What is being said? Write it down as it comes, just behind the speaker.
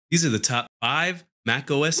These are the top 5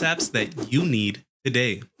 macOS apps that you need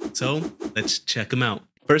today. So let's check them out.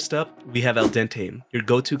 First up, we have Al Dente, your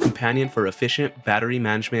go-to companion for efficient battery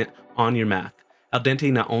management on your Mac. Al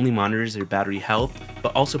Dente not only monitors your battery health,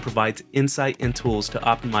 but also provides insight and tools to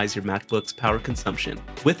optimize your MacBook's power consumption.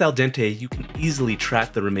 With Al Dente, you can easily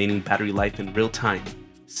track the remaining battery life in real time,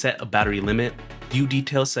 set a battery limit, view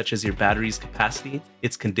details such as your battery's capacity,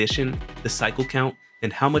 its condition, the cycle count,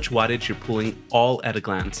 and how much wattage you're pulling all at a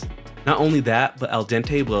glance. Not only that, but Al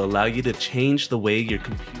Dente will allow you to change the way your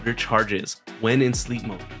computer charges when in sleep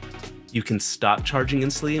mode. You can stop charging in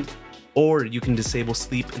sleep, or you can disable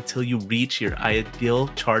sleep until you reach your ideal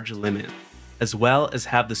charge limit, as well as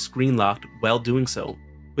have the screen locked while doing so.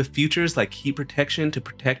 With features like heat protection to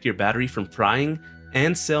protect your battery from frying,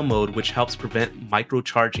 and cell mode which helps prevent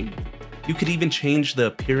microcharging. You could even change the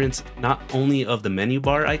appearance not only of the menu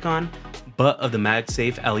bar icon, but of the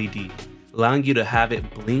MagSafe LED, allowing you to have it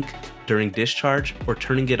blink during discharge or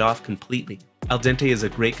turning it off completely. Al Dente is a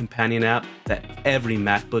great companion app that every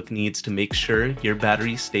MacBook needs to make sure your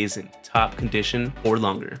battery stays in top condition for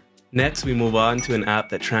longer. Next, we move on to an app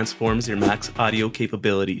that transforms your Mac's audio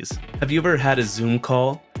capabilities. Have you ever had a Zoom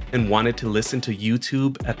call and wanted to listen to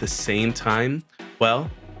YouTube at the same time? Well,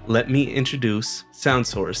 let me introduce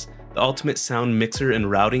SoundSource, the ultimate sound mixer and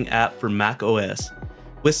routing app for macOS.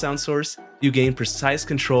 With SoundSource, you gain precise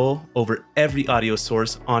control over every audio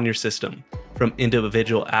source on your system, from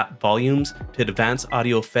individual app volumes to advanced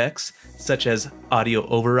audio effects such as audio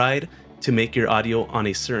override to make your audio on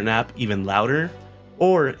a certain app even louder,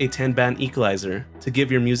 or a 10-band equalizer to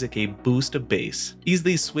give your music a boost of bass.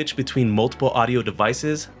 Easily switch between multiple audio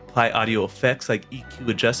devices, apply audio effects like EQ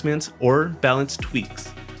adjustments or balance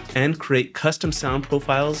tweaks, and create custom sound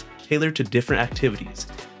profiles tailored to different activities.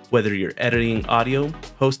 Whether you're editing audio,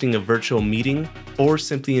 hosting a virtual meeting, or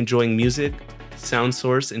simply enjoying music,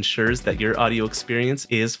 SoundSource ensures that your audio experience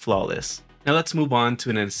is flawless. Now let's move on to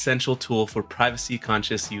an essential tool for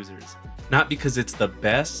privacy-conscious users. Not because it's the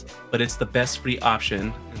best, but it's the best free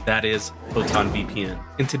option, and that is Proton VPN.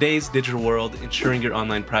 In today's digital world, ensuring your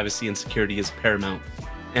online privacy and security is paramount.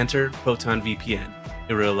 Enter Proton VPN,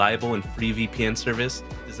 a reliable and free VPN service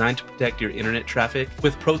designed to protect your internet traffic.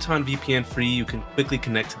 With Proton VPN Free, you can quickly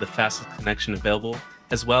connect to the fastest connection available,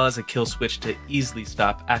 as well as a kill switch to easily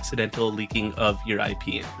stop accidental leaking of your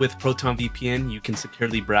IP. With Proton VPN, you can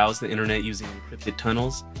securely browse the internet using encrypted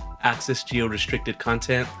tunnels, access geo-restricted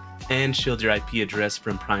content, and shield your IP address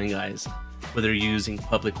from prying eyes. Whether you're using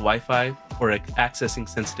public Wi-Fi or accessing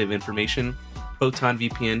sensitive information, Proton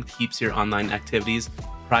VPN keeps your online activities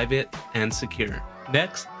private and secure.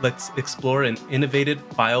 Next, let's explore an innovative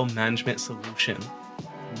file management solution.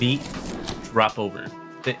 Meet Dropover,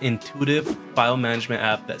 the intuitive file management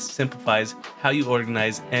app that simplifies how you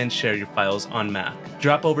organize and share your files on Mac.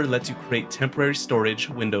 Dropover lets you create temporary storage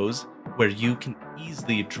windows where you can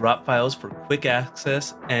easily drop files for quick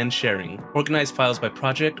access and sharing, organize files by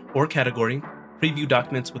project or category, preview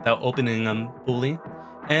documents without opening them fully,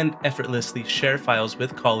 and effortlessly share files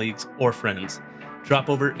with colleagues or friends.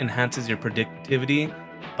 Dropover enhances your productivity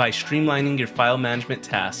by streamlining your file management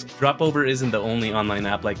tasks. Dropover isn't the only online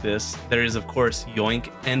app like this. There is, of course,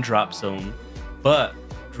 Yoink and Dropzone, but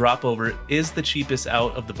Dropover is the cheapest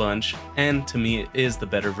out of the bunch, and to me, it is the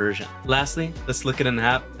better version. Lastly, let's look at an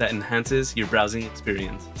app that enhances your browsing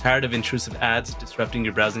experience. Tired of intrusive ads disrupting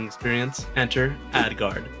your browsing experience? Enter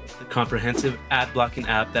AdGuard, the comprehensive ad blocking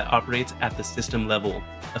app that operates at the system level,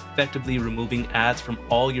 effectively removing ads from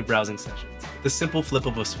all your browsing sessions. The simple flip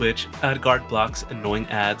of a switch, AdGuard blocks annoying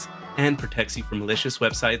ads and protects you from malicious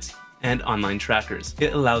websites and online trackers.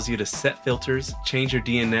 It allows you to set filters, change your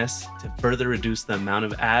DNS to further reduce the amount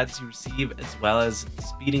of ads you receive, as well as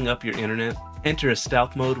speeding up your internet. Enter a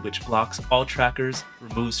stealth mode which blocks all trackers,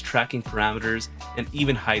 removes tracking parameters, and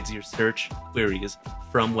even hides your search queries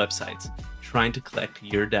from websites trying to collect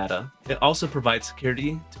your data. It also provides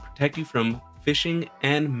security to protect you from phishing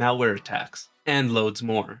and malware attacks, and loads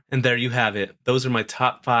more. And there you have it. Those are my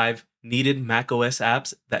top 5 needed macOS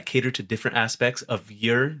apps that cater to different aspects of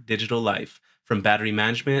your digital life, from battery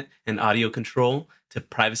management and audio control to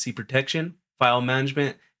privacy protection, file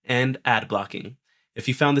management, and ad blocking. If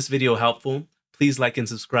you found this video helpful, please like and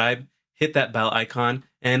subscribe, hit that bell icon,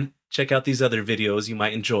 and check out these other videos you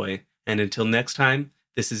might enjoy. And until next time,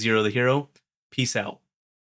 this is Zero the Hero. Peace out.